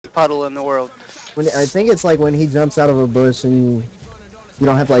puddle in the world. I think it's like when he jumps out of a bush and you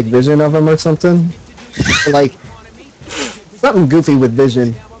don't have like vision of him or something. Like something goofy with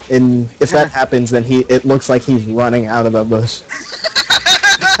vision. And if that happens, then it looks like he's running out of the bush.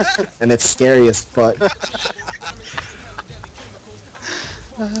 And it's scary as fuck.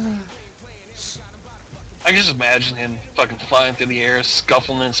 I can just imagine him fucking flying through the air,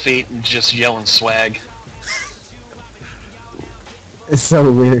 scuffling his feet, and just yelling swag. It's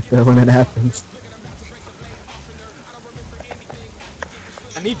so weird though when it happens.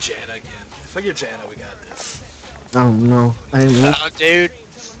 I need Jana again. If I get Jana, we got this. Oh no. I didn't Oh, dude.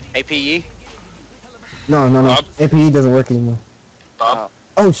 APE? No. Bob? APE doesn't work anymore. Bob?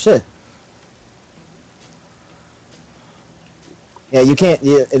 Oh shit. Yeah, you can't.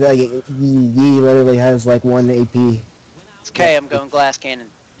 He literally has like one AP. It's okay, I'm going glass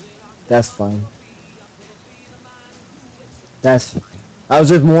cannon. That's fine. That's fine. I was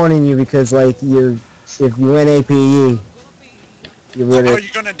just warning you because like if you win APE, you would. All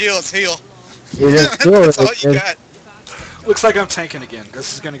you're gonna do is heal. You just That's all you got. Looks like I'm tanking again.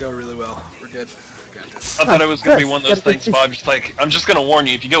 This is gonna go really well. We're good. Got this. I thought it was going to be one of those things, Bob, just like, I'm just going to warn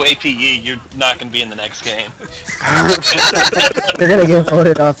you, if you go APE, you're not going to be in the next game. You're gonna get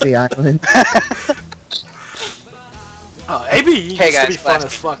voted off the island. ABE used to guys, be fun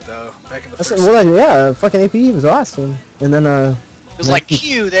as fuck though. Back in the first. Well, yeah, fucking APE was awesome. And then It was like,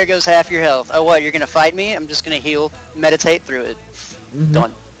 Q, there goes half your health. Oh, what, you're gonna fight me? I'm just gonna heal, meditate through it. Mhm.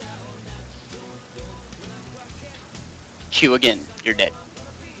 Done. Q again, you're dead.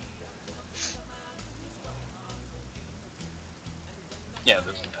 Yeah,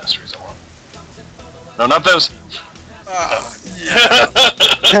 those are the pastries I want. No, not those. Oh,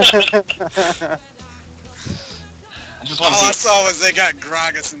 I just want all I to saw was they got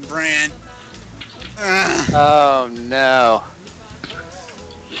Gragas and Bran. Oh no.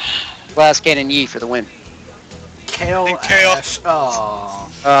 Glass cannon Yi for the win. Kale, And Kale. Ash.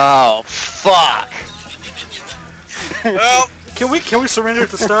 Oh. Oh, fuck. Well, Can we surrender at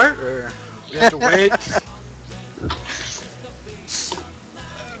the start, or we have to wait?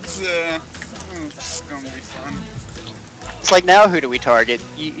 it's gonna be fun. It's like, now who do we target?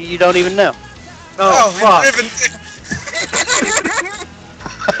 You don't even know. Oh, fuck. Riven.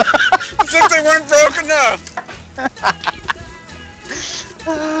 As if they weren't broken up.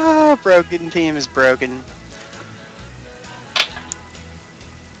 Ah, broken team is broken.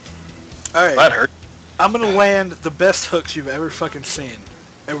 Alright. That hurt. I'm gonna land the best hooks you've ever fucking seen.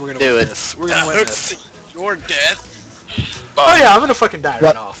 And we're gonna Do win it. this. We're gonna win this. Your death. Oh Bob, yeah, I'm gonna fucking die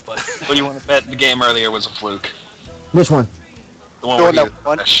right off, but... what you want to bet the game earlier was a fluke. which one? The one The where one you that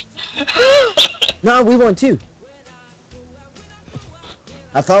won. Thresh. No, we won two.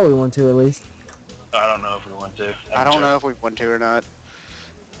 I thought we won two at least. I don't know if we want to. I don't know if we want to or not.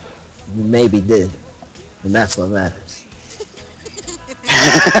 We maybe did, and that's what matters.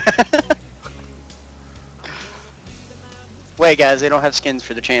 Wait, guys, they don't have skins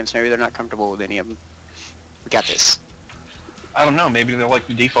for the champs. Maybe they're not comfortable with any of them. We got this. I don't know. Maybe they're like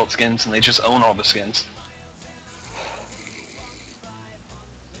the default skins and they just own all the skins.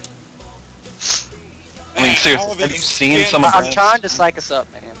 I mean, seriously, all have you these seen skins- some of I'm the... trying to psych us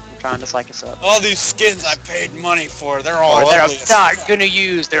up, man. I'm trying to psych us up. All these skins I paid money for, they're all Or they're ugly as not fuck. gonna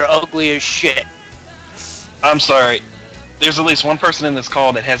use. They're ugly as shit. I'm sorry. There's at least one person in this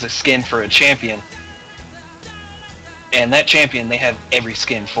call that has a skin for a champion. And that champion, they have every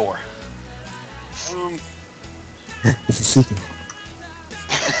skin for. It's a secret.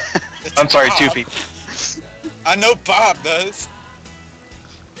 It's I'm sorry, two Bob. people. I know Bob does.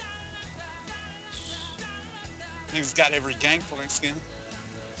 He's got every Gangplank skin.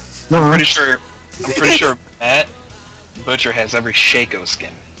 No, I'm pretty sure Matt Butcher has every Shaco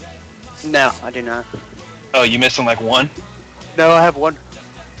skin. No, I do not. Oh, you missing like one? No, I have one.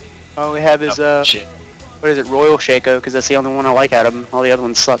 All we have is, Oh, shit. what is it, Royal Shaco, because that's the only one I like out of them. All the other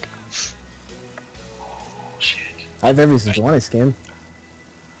ones suck. Oh, shit. I have every Sejuani skin.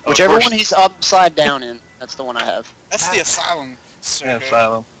 Whichever course. one he's upside down in, that's the one I have. That's the Asylum. Yeah, circuit.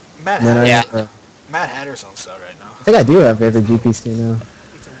 Asylum. Matt, And then Yeah. Matt Hatter's on sale right now. I think I do have every GP skin now.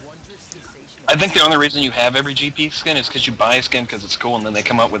 I think the only reason you have every GP skin is because you buy a skin because it's cool, and then they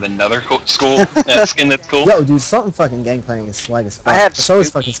come up with another skin that's cool. Yo, dude, something fucking gang is swag as fuck. I have It's always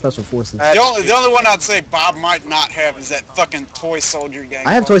Snoopy. fucking special forces. I have The only one I'd say Bob might not have is that fucking Toy Soldier Gangplank.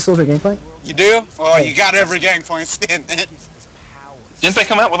 I have Toy Soldier gameplay. You do? Well, you got every Gangplank skin then. Didn't they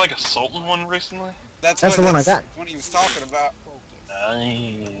come out with like a Sultan one recently? That's the one I got. What he was talking about.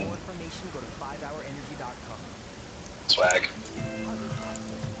 Swag.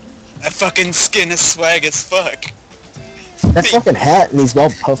 That fucking skin is swag as fuck. That fucking hat, and he's all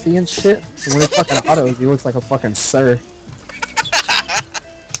puffy and shit. And when he fucking autos, he looks like a fucking sir.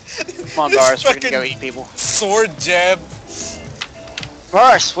 Come on, Boris, we're gonna go eat people. Sword jab.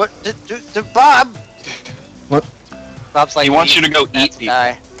 Boris, what? Bob? What? Bob's like, He wants you to go eat people.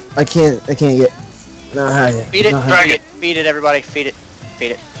 Die. I can't get. No, Feed it, no, drag feed it, feed it, everybody, feed it,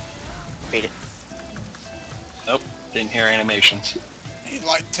 feed it, feed it. Nope, didn't hear animations. Need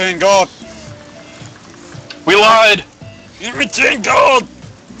like 10 gold. We lied! Give me 10 gold.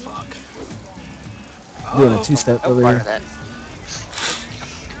 Fuck. doing a two-step No over part of here. that.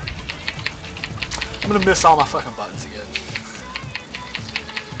 I'm gonna miss all my fucking buttons again.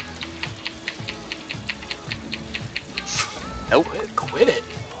 Nope. Quit it.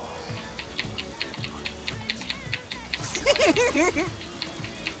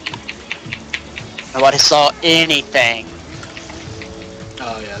 Nobody saw anything.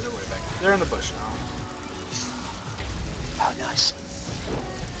 Oh yeah, they're way back. They're in the bush now. Oh, nice.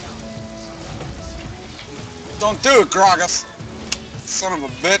 Don't do it, Gragas. Son of a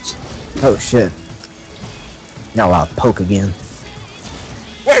bitch. Oh shit. Now I'll poke again.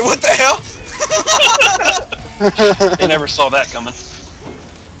 Wait, what the hell? They never saw that coming.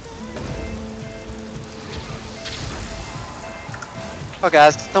 Oh,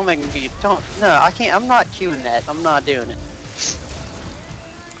 guys, don't make me. Don't. No, I can't. I'm not queuing that. I'm not doing it.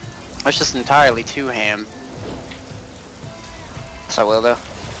 That's just entirely too ham. So I will, though.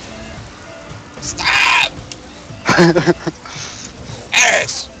 Stop!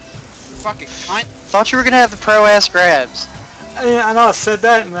 Ass! Fucking cunt. Thought you were gonna have the pro ass grabs. I know I said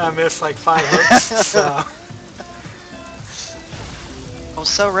that and then I missed like 5 hits, so... I was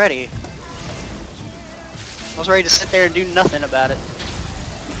so ready. I was ready to sit there and do nothing about it.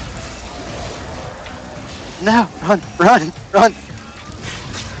 No, run, run, run!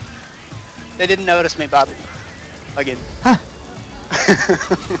 They didn't notice me, Bobby. Again. Huh.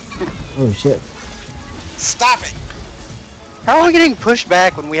 Oh shit. Stop it! How are we getting pushed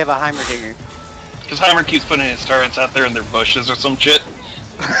back when we have a Heimerdinger? Because Heimer keeps putting his turrets out there in their bushes or some shit.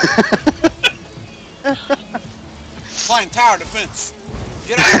 Flying tower defense.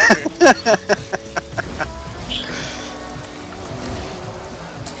 Get out of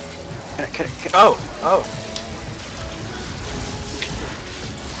here. Oh.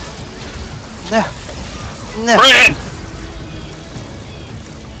 No. No. Brandon!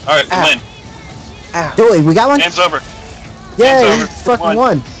 Alright, we Ow. win. Ow. Joey, we got one? Game's over. Yeah, over. you fucking Won.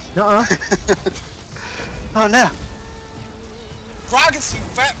 won. Nuh-uh. Oh no. Gragas, you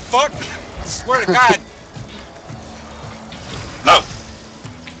fat fuck. I swear to God. No.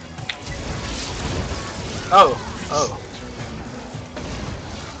 Oh.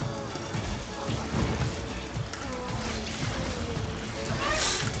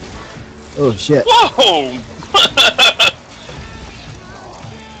 Oh shit. Whoa!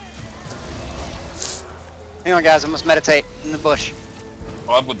 Hang on, guys. I must meditate in the bush.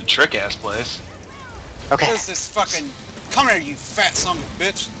 Bob with the trick-ass place. Okay. What is this fucking... Come here, you fat son of a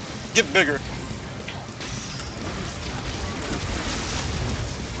bitch. Get bigger.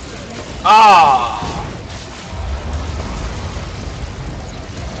 Ah!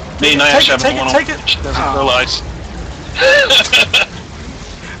 Me and I Take actually it, have a take it, one take it. doesn't Oh. realize.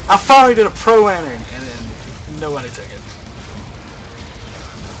 I finally did a pro lantern and then nobody took it.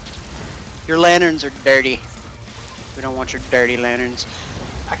 Your lanterns are dirty. We don't want your dirty lanterns.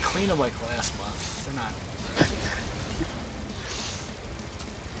 I cleaned them like last month. They're not...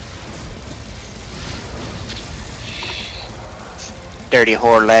 Dirty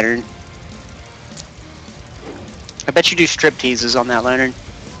whore lantern. I bet you do strip teases on that lantern.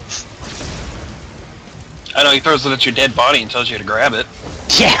 I know, he throws it at your dead body and tells you to grab it.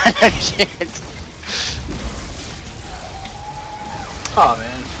 Yeah, no shit. Oh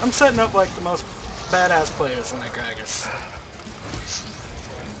man, I'm setting up like the most badass players in that Gragas.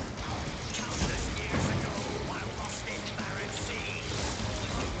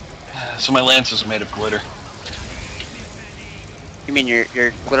 So my lances are made of glitter. You mean your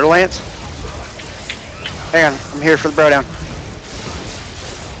glitter lance? Hang on, I'm here for the bro down.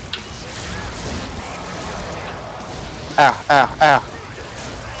 Ow, ow, ow.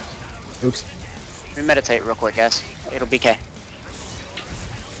 Oops. Let me meditate real quick, guys. It'll be okay.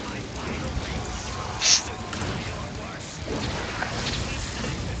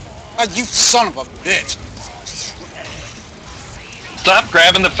 Oh, you son of a bitch. Stop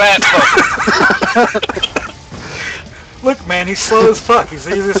grabbing the fat fucker! Look man, he's slow as fuck. He's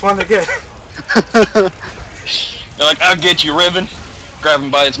the easiest one to get. They're like, I'll get you, Ribbon. Grab him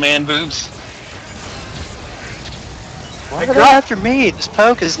by his man boobs. Why are they after me? This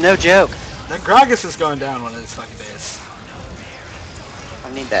poke is no joke. That Gragas is going down one of these fucking days.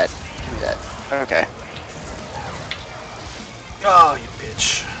 I need that. Give me that. Okay. Oh, you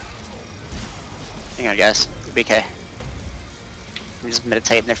bitch. Hang on, guys. BK. I'm just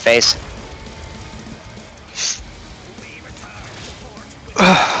meditating their face.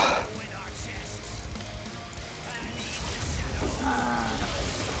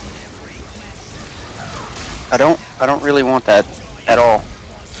 I don't really want that at all.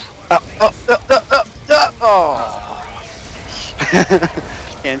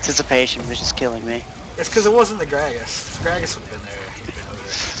 The anticipation was just killing me. It's because it wasn't the Gragas. The Gragas would have been there. He'd been over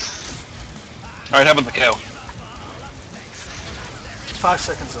there. Alright, how about the cow? 5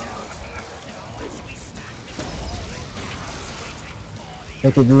 seconds on.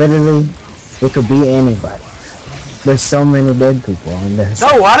 It could literally, it could be anybody. There's so many dead people on this.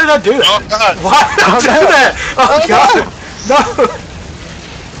 No, why did I do that? Oh god! Why did I do that? Oh god! No!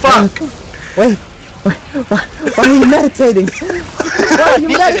 Fuck! Wait, why are you meditating? Why are you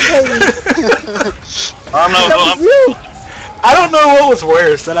meditating? I'm That no, was you! I don't know what was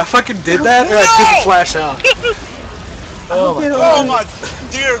worse, that I fucking did that or I didn't flash out. Oh my Oh god. my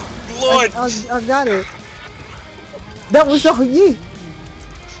dear lord! I got it. That was all you.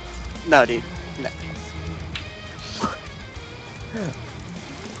 No, dude. No.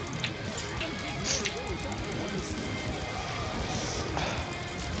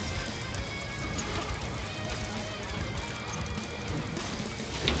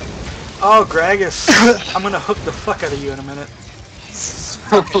 Oh, Gragas. I'm gonna hook the fuck out of you in a minute.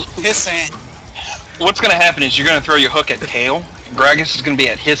 Pissant. what's gonna happen is you're gonna throw your hook at Kale, Gragas is gonna be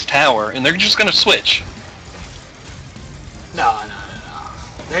at his tower, and they're just gonna switch. No.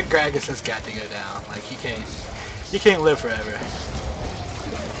 That Gragas has got to go down. Like, you can't live forever.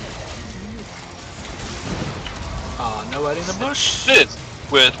 Oh, nobody in the bush? This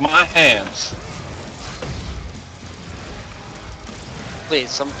with my hands. Please,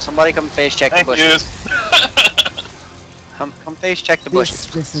 somebody come face check the Thank you. bushes. Come face check the bushes.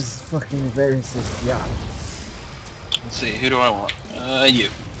 This is fucking embarrassing. Yeah. Let's see, who do I want? You.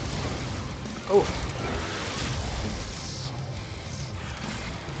 Oh.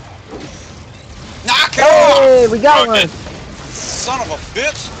 Knock it off! Hey, we got Okay. one. Son of a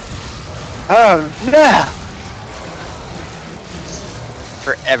bitch! Oh no!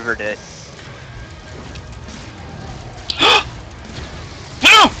 Forever did.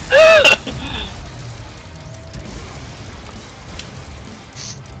 No!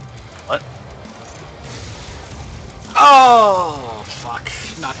 What? Oh, fuck.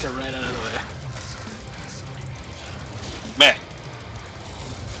 Knocked it right out of the way. Man.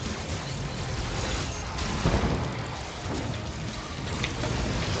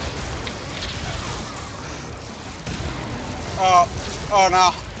 Oh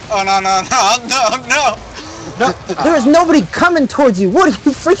no. Oh no. No, there's nobody coming towards you. What are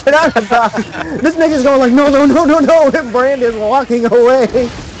you freaking out about? This nigga's going like, no, and Brandon's walking away.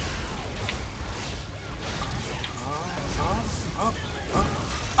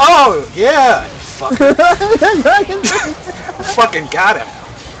 Oh, yeah! Fucker. Fucking got him.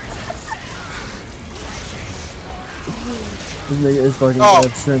 This nigga is fucking Oh.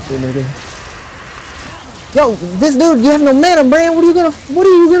 dead center, nigga. Yo, this dude, you have no mana, Brand. What are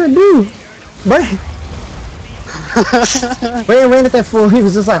you gonna do? Brand. Brand ran at that fool. He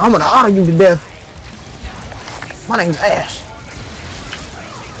was just like, I'm gonna auto you to death. My name's Ash.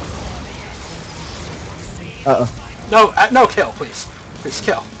 Uh-oh. No, kill, please. Please,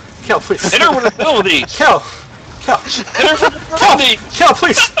 kill. Kill, please. Hit her with abilities! Kill. Hit her with abilities! Kill,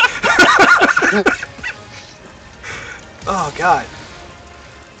 please. Oh, God.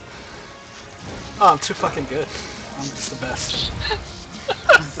 Oh, I'm too fucking good. I'm just the best.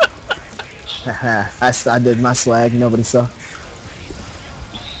 I did my swag. Nobody saw.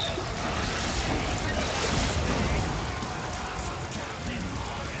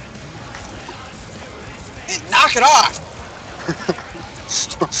 Hey, knock it off!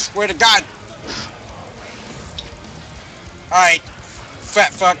 Swear to God. Alright.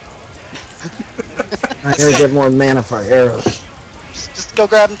 Fat fuck. I gotta get more mana for arrows. Just go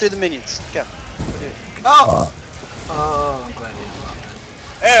grab them through the minions. Go. Oh! Oh, I'm glad you didn't drop that.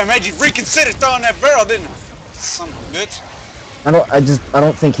 Hey, I made you reconsider throwing that barrel, didn't I? Son of a bitch. I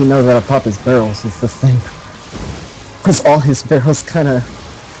don't think he knows how to pop his barrels. Is the thing. Cause all his barrels kind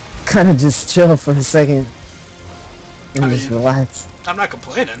of just chill for a second and just relax. I'm not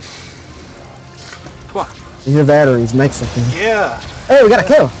complaining. Come on. Either that or he's Mexican. Yeah. Hey, we got a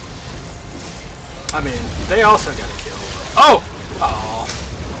kill. I mean, they also got a kill. Oh! Oh.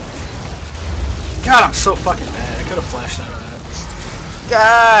 God, I'm so fucking mad. I could have flashed out of that.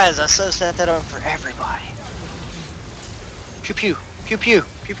 Guys, I so set that up for everybody. Pew pew. Pew pew.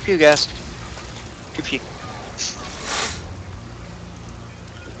 Pew pew, guys. Pew pew.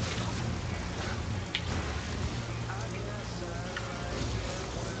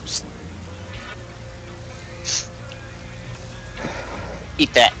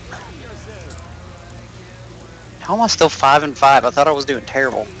 Eat that. How am I still 5 and 5? I thought I was doing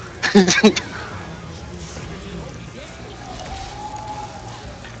terrible.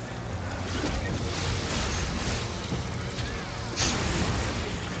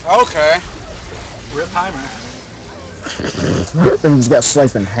 Okay. Rip Heimer. Then just got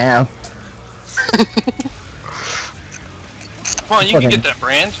sliced in half. Come on, you can get that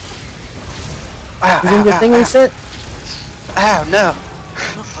brand. Isn't your thing reset? Ow, no.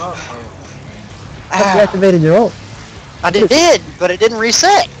 You activated your ult. I did, but it didn't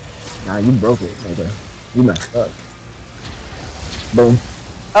reset. Nah, you broke it, nigga. You messed up. Boom.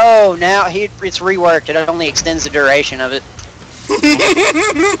 Oh, now it's reworked. It only extends the duration of it.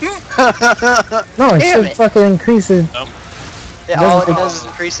 No, it Damn should it. fucking increase it. Yeah, all it does is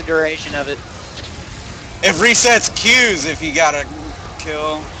increase the duration of it. It resets Qs if you got a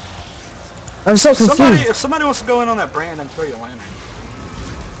kill. I'm so confused. If somebody wants to go in on that brand and throw your lantern.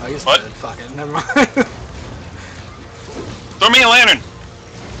 Oh, he's What? dead. Fuck it. Never mind. Throw me a lantern.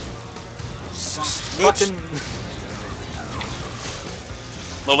 Fucking.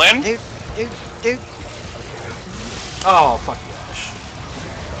 No lantern? Dude. Oh, fuck gosh.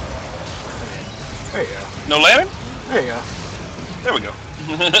 There you go. No lantern? There you go. There we go.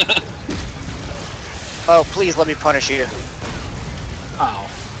 Oh, please let me punish you. Oh.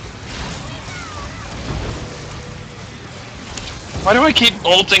 Why do I keep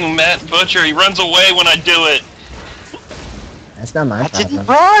ulting Matt Butcher? He runs away when I do it. That's not my I didn't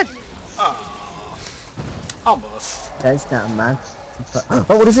problem. run! Oh. Almost. That's not my. Oh,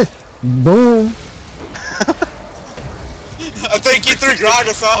 what is it? Boom. I think you threw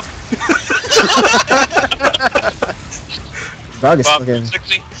Gragas off. Gragas Bob, fucking.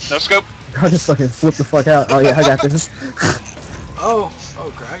 60. No scope. Gragas fucking flipped the fuck out. Oh yeah, I got this. Oh,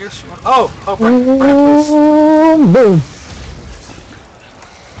 Gragas. Oh, Brand, please. Boom.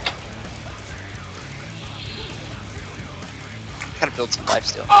 Gotta build some life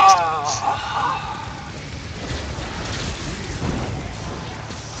still. Ah.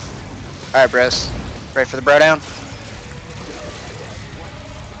 Alright, bros. Ready for the bro down?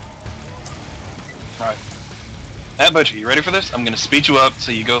 Alright. Matt Butcher, you ready for this? I'm gonna speed you up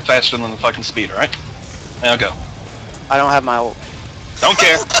so you go faster than the fucking speed, alright? Now go. I don't have my ult. Don't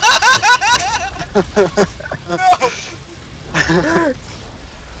care.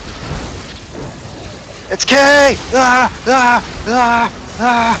 It's K!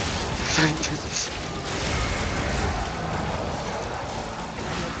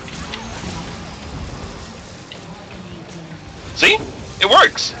 See? It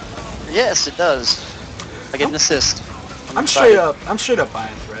works. Yes, it does. I get an assist. I'm straight up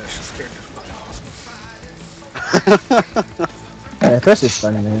buying Thresh. This character's fucking awesome. Yeah, Thresh is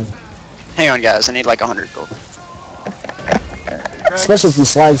funny, man. Hang on, guys. I need like 100 gold. Especially if you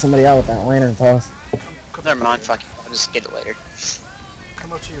slide somebody out with that lantern toss. Never mind. Fuck it. I'll just get it later.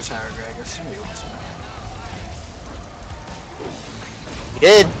 Come up to your tower, Gragas. You want some. He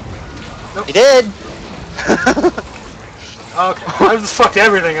did. Nope. He did. Okay, I just fucked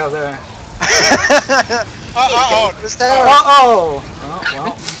everything up there. Uh-oh. This tower. Oh,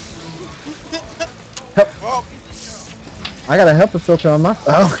 well. Well, I got a helper filter on my.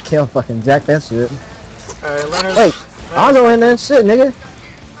 Oh, Kale fucking jack that shit. Alright, Leonard's, Hey, I'll go in there and shit, nigga.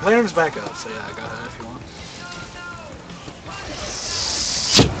 Leonard's back up, so yeah, go ahead if you want.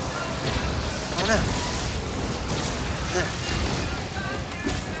 Oh no.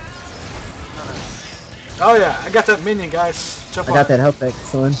 Oh yeah, I got that minion, guys. Jump I on got it. that help back,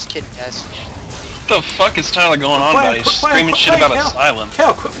 son. Just kidding, guys. What the fuck is Tyler going on about? He's Quit playing, screaming quit shit about playing, Asylum.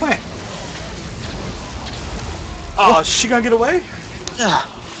 Cal, quit playing. Oh, is she gonna get away? No.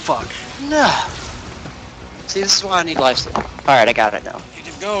 Fuck. No. See, this is why I need lifesteal. Alright, I got it now.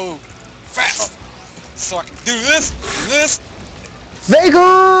 you can go fast. So I can do this, and this.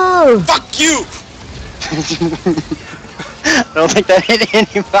 Vega! Fuck you! I don't think that hit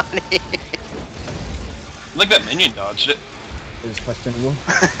anybody. Look, that minion dodged it. It was questionable.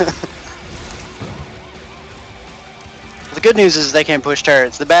 The good news is they can't push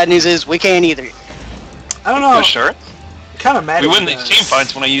turrets. The bad news is we can't either. I don't know. For sure. Kind of mad We at win you these guys. team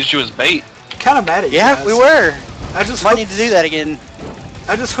fights when I used you as bait. Kind of mad at you Yeah, guys. we were. I just Might hooked, need to do that again.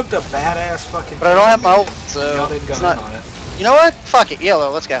 I just hooked a badass fucking. But I don't have my ult, so Y'all didn't go it's in not. on it. You know what? Fuck it.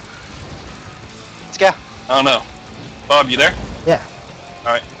 Yellow. Let's go. Let's go. I don't know. Bob, you there? Yeah.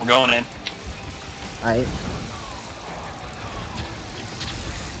 Alright, we're going in. Alright.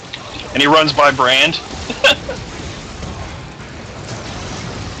 And he runs by Brand.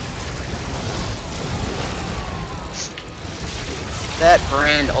 That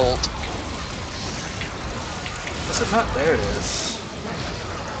Brand ult. Is it not? There it is.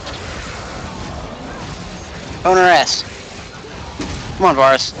 On her ass. Come on,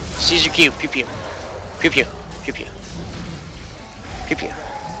 Varus. Seize your Q. Pew pew. Pew pew. Pew pew. Pew pew.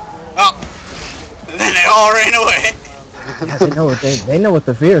 Oh. And then they all ran away. Yeah, they know what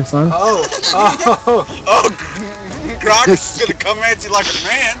the fear, son. Oh, oh, Oh, Gragas is gonna come at you like a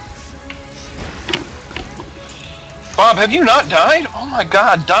man. Bob, have you not died? Oh my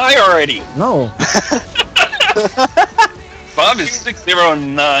god, die already! No. Bob is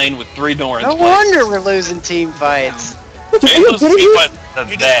 6-0-9 with 3 Norans. No wonder we're losing team fights. Are you kidding me?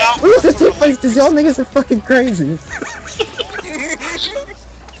 You did not We're losing team fights because y'all niggas are fucking crazy.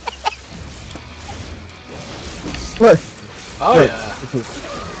 Look. oh look. yeah.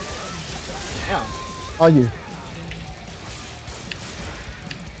 Damn. All you.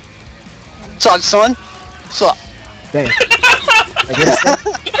 What's up, son? What's up? Damn. I guess that.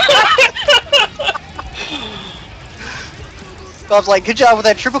 Bob's like, good job with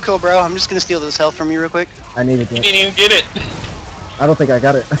that triple kill, bro. I'm just gonna steal this health from you real quick. I needed You it. didn't even get it. I don't think I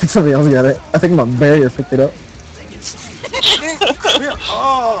got it. I think somebody else got it. I think my barrier picked it up.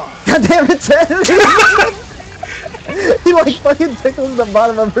 Oh. God damn it, Ted! He like fucking tickles the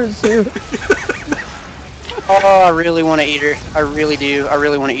bottom of her shoe. Oh, I really want to eat her. I really do. I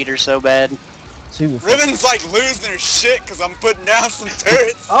really want to eat her so bad. She was. Ribbon's like losing her shit because I'm putting down some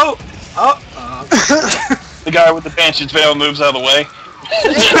turrets. Oh. Oh. The guy with the Banshee's veil moves out of the way.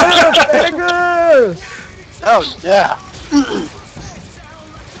 Oh, yeah.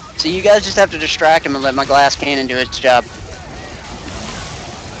 So you guys just have to distract him and let my glass cannon do its job.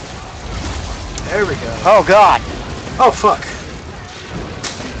 There we go. Oh, God. Oh fuck.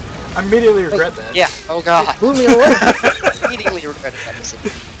 I immediately regret that. Yeah. Oh, God. Blew me away. Immediately regretted that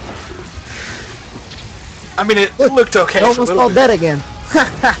decision. I mean, it looked okay. I almost all dead again. Ha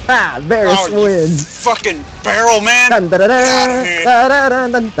ha ha! Varus Oh, you wins. fucking barrel man. Dun, da, da, da, Get outta here. da, da, da,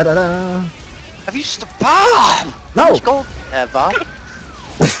 dun, da, da, da. Have you stopped? Bob! No. How much gold? Bob?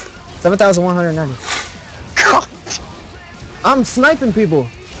 7,190. God. I'm sniping people.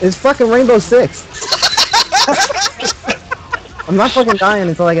 It's fucking Rainbow Six. I'm not fucking dying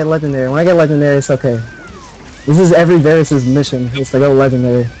until I get legendary. When I get legendary, it's okay. This is every Varus's mission. It's to go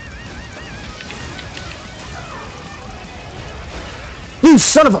legendary. You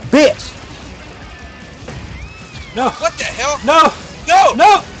son of a bitch! No. What the hell? No. No!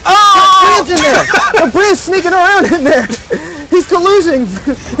 No. The Brand's in there! The Brand's sneaking around in there! He's collusion!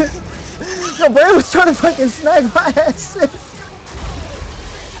 The Brand was trying to fucking snag my ass!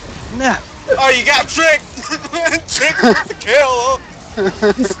 No. Oh, you got tricked! Tricked with the kill!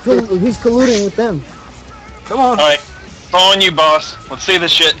 He's colluding with them. Come on. Alright, following you, boss. Let's see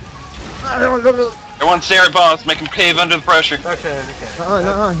this shit. Everyone stare at boss, make him cave under the pressure. Okay. Okay.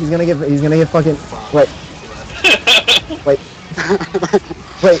 No, he's gonna get fucking, wait. Wait.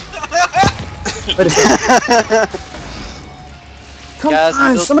 Wait. Wait a second. Come Guys,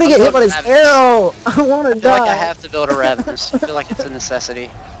 on, build- somebody I'm get hit by this building arrow! I wanna I feel like I die! have to build a Ravenous. I feel like it's a necessity.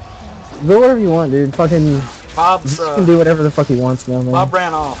 Do whatever you want, dude. Fucking, Bob's. he can do whatever the fuck he wants now, man. Bob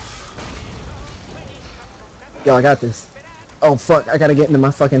ran off. Yo, I got this. Oh fuck, I gotta get into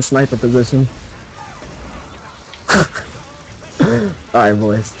my fucking sniper position. Alright,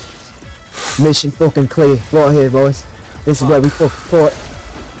 boys. Mission fucking clear. Go ahead, boys. This is where we fucking fought.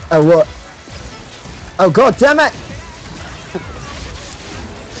 Oh, what? Oh, god damn it!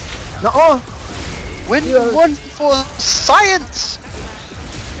 No! Win Yeah. one for science!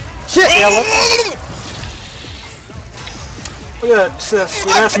 Shit! Yeah, look, Look at that.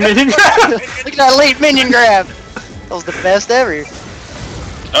 That's minion grab. look at that elite minion grab! That was the best ever.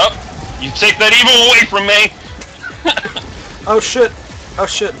 Oh, you take that evil away from me! Oh shit. Oh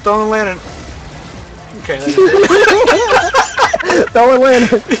shit. Don't land it. Okay. Don't win!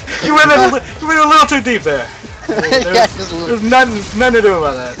 You went a little too deep there. Yeah, just a little. There's nothing to do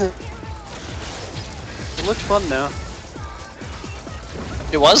about that. It looked fun though.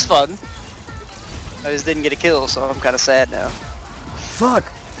 It was fun. I just didn't get a kill, so I'm kind of sad now. Fuck!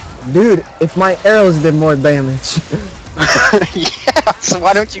 Dude, if my arrows did more damage. Yeah, so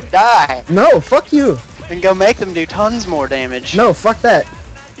why don't you die? No, fuck you! And go make them do tons more damage. No, fuck that.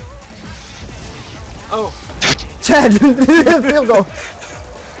 Oh, Chad, field goal.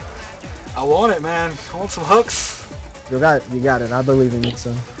 I want it, man. I want some hooks. You got it. I believe in you,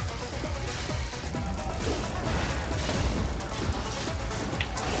 son.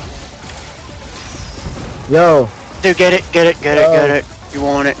 Yo. Dude, get it. You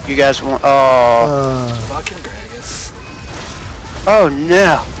want it? You guys want? Oh. Fucking Gragas. Oh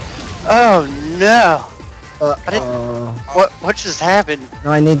no. Oh no. I didn't. Uh-oh. What just happened?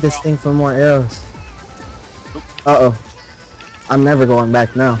 No, I need this thing for more arrows. Uh-oh. I'm never going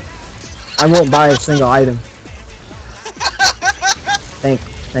back now. I won't buy a single item.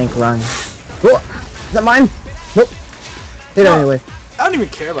 Thank Ryan. Oh, is that mine? Nope. Hit it anyway. I don't even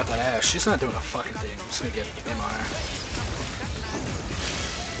care about that Ash. She's not doing a fucking thing. I'm just gonna get MR.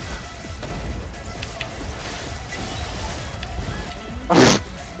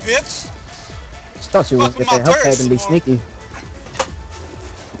 Bitch! Just thought you were gonna get that health pad and be sneaky.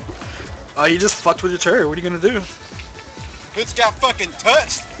 Oh, you just fucked with your turret. What are you gonna do? Bitch got fucking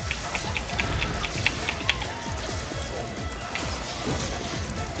touched!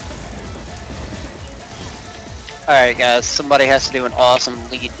 Alright guys, somebody has to do an awesome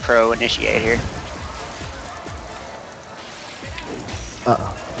lead pro initiate here.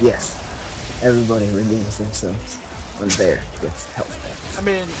 Uh-oh. Yes. Everybody redeems themselves when there gets health pad. I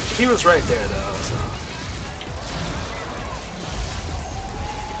mean, he was right there though, so.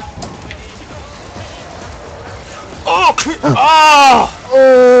 Oh! Oh!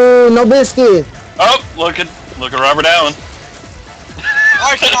 Oh, no biscuit! Oh, look at Robert Allen.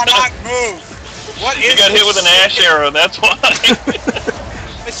 Why can I not move? What is You got hit with an ash arrow, that's why.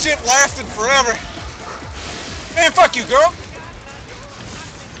 This shit lasted forever. Man, fuck you, girl.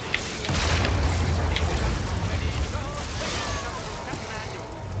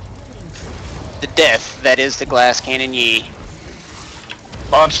 The death that is the glass cannon Yi.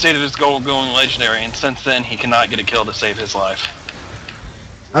 Bob stated his goal of going legendary, and since then he cannot get a kill to save his life.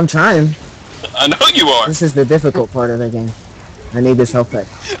 I'm trying. I know you are. This is the difficult part of the game. I need this health pack.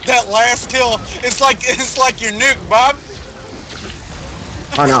 That last kill, it's like your nuke, Bob.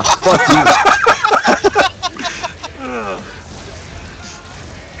 Oh no, fuck you.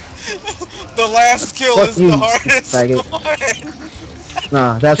 The last kill Fuck is you, the hardest faggot. one.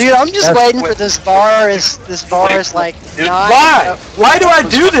 Nah, that's... Dude, I'm just that's- waiting for this virus like not... Why? Why do I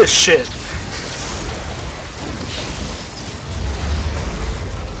do this shit?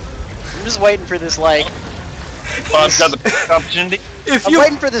 I'm just waiting for this like... Bob's got the opportunity. If I'm you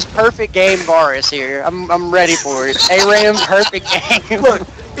waiting for this perfect game virus here. I'm ready for it. ARAM perfect game. look,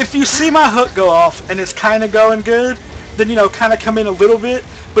 if you see my hook go off and it's kind of going good, then you know, kind of come in a little bit.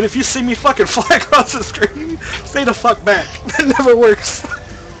 But if you see me fucking fly across the screen, stay the fuck back. That never works.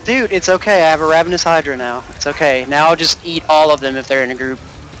 Dude, it's okay. I have a Ravenous Hydra now. It's okay. Now I'll just eat all of them if they're in a group.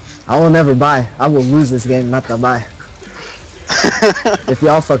 I will never buy. I will lose this game not to buy. If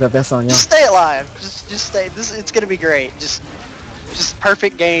y'all fuck up, that's on y'all. Just stay alive. Just stay. It's gonna be great. Just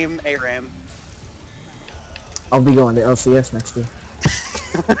perfect game, ARAM. I'll be going to LCS next year.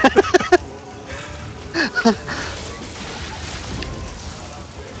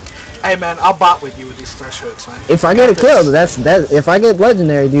 Hey man, I'll bot with you with these Thresh hooks, man. If I get a kill, that's that. If I get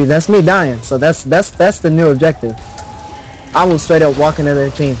legendary, dude, that's me dying. So that's the new objective. I will straight up walk into their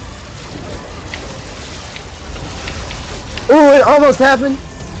team. Ooh, it almost happened.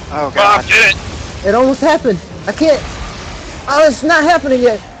 Oh Bob god. did it. It almost happened. I can't. Oh, it's not happening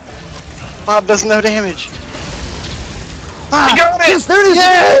yet. Bob does no damage. He got it. Yes, 30.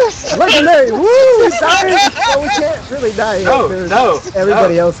 Yes! Legendary. Woo! Sorry. Well, we can't really die yet. No, because no,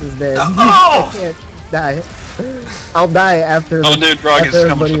 everybody no. else is dead. Oh! I can't die. I'll die after. Oh, dude, Grog is after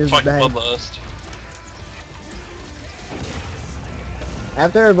coming everybody for is fucking dead. bloodlust.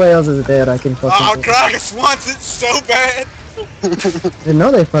 After everybody else is dead, I can fucking. Oh, Gragas wants it so bad. They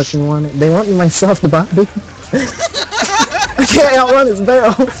know they fucking want it. They want my soft body. I can't outrun his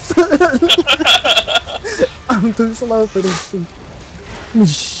barrel. I'm too slow for this shit.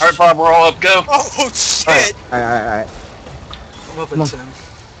 Alright, Bob, we're all up, go. Oh shit. Alright. I'm up Come at on. 10.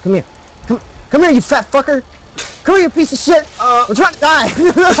 Come here. Come here, you fat fucker. Come here, you piece of shit. I'm trying to die.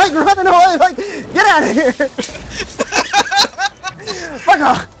 Like running away. Like, get out of here. Fuck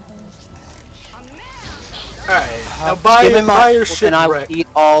off. Alright, now buy Give me my your apple shit and I will wrecked. eat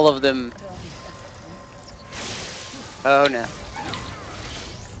all of them. Oh no.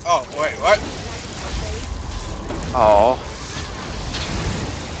 Oh wait, what? Oh.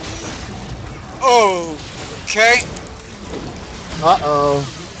 Oh. Okay. Uh-oh.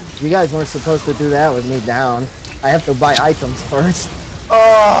 You guys weren't supposed to do that with me down. I have to buy items first.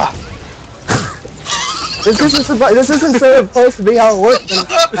 Oh. This isn't supposed to be how it works,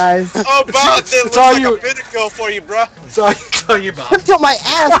 guys. Oh, Bob, that looks all like you- a vinegar for you, bruh. It's all you, Bob. Until my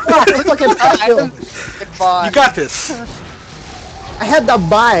ass fucking fucking vacuum. Goodbye. You got this. I had to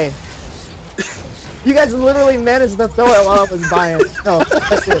buy. You guys literally managed to throw it while I was buying. No,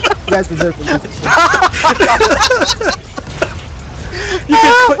 that's it. You guys deserve it.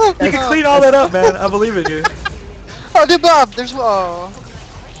 You can clean all that up, man. I believe in you. Oh, dude, Bob, there's oh.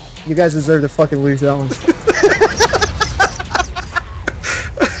 You guys deserve to fucking lose that one.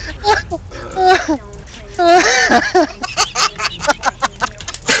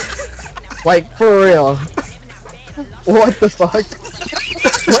 Like, for real. What the fuck? What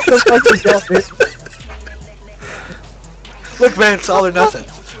the fuck is that, bitch? Look, man, it's all or nothing.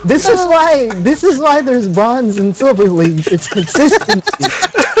 This is why there's bronze and silver leagues. It's consistency.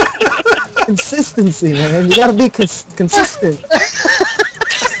 Consistency, man. You gotta be consistent.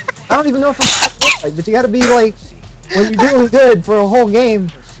 I don't even know if I'm right, but you gotta be like, when you're doing good for a whole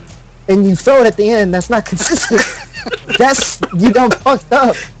game, and you throw it at the end, that's not consistent. That's, you done fucked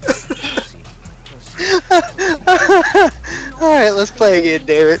up. Alright, let's play again,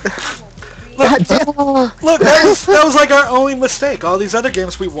 David. God damn. Look, that was like our only mistake. All these other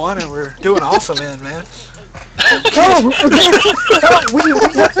games we won and we're doing awesome in, man. No, we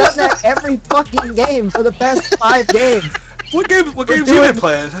have done that every fucking game for the past 5 games. What games you been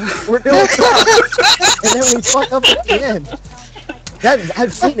playing? We're doing stuff, and then we fuck up at the end.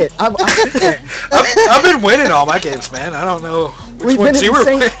 I've seen it. I've seen it. I've been winning all my games, man. I don't know which We've ones you were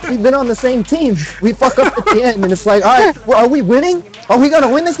playing. been on the same team. We fuck up at the end, and it's like, all right, well, are we winning? Are we gonna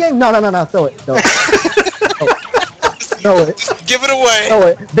win this game? No, throw it. Throw it. Give it away. Throw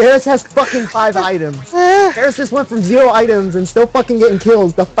it. Barris has fucking 5 items. Barris just went from 0 items and still fucking getting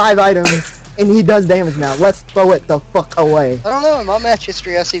kills to 5 items. And he does damage now. Let's throw it the fuck away. I don't know, in my match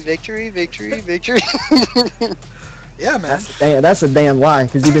history I see victory, victory, victory. Yeah, man. That's a damn lie,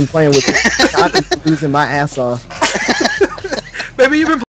 because you've been playing with me. I'm losing my ass off. Maybe you've been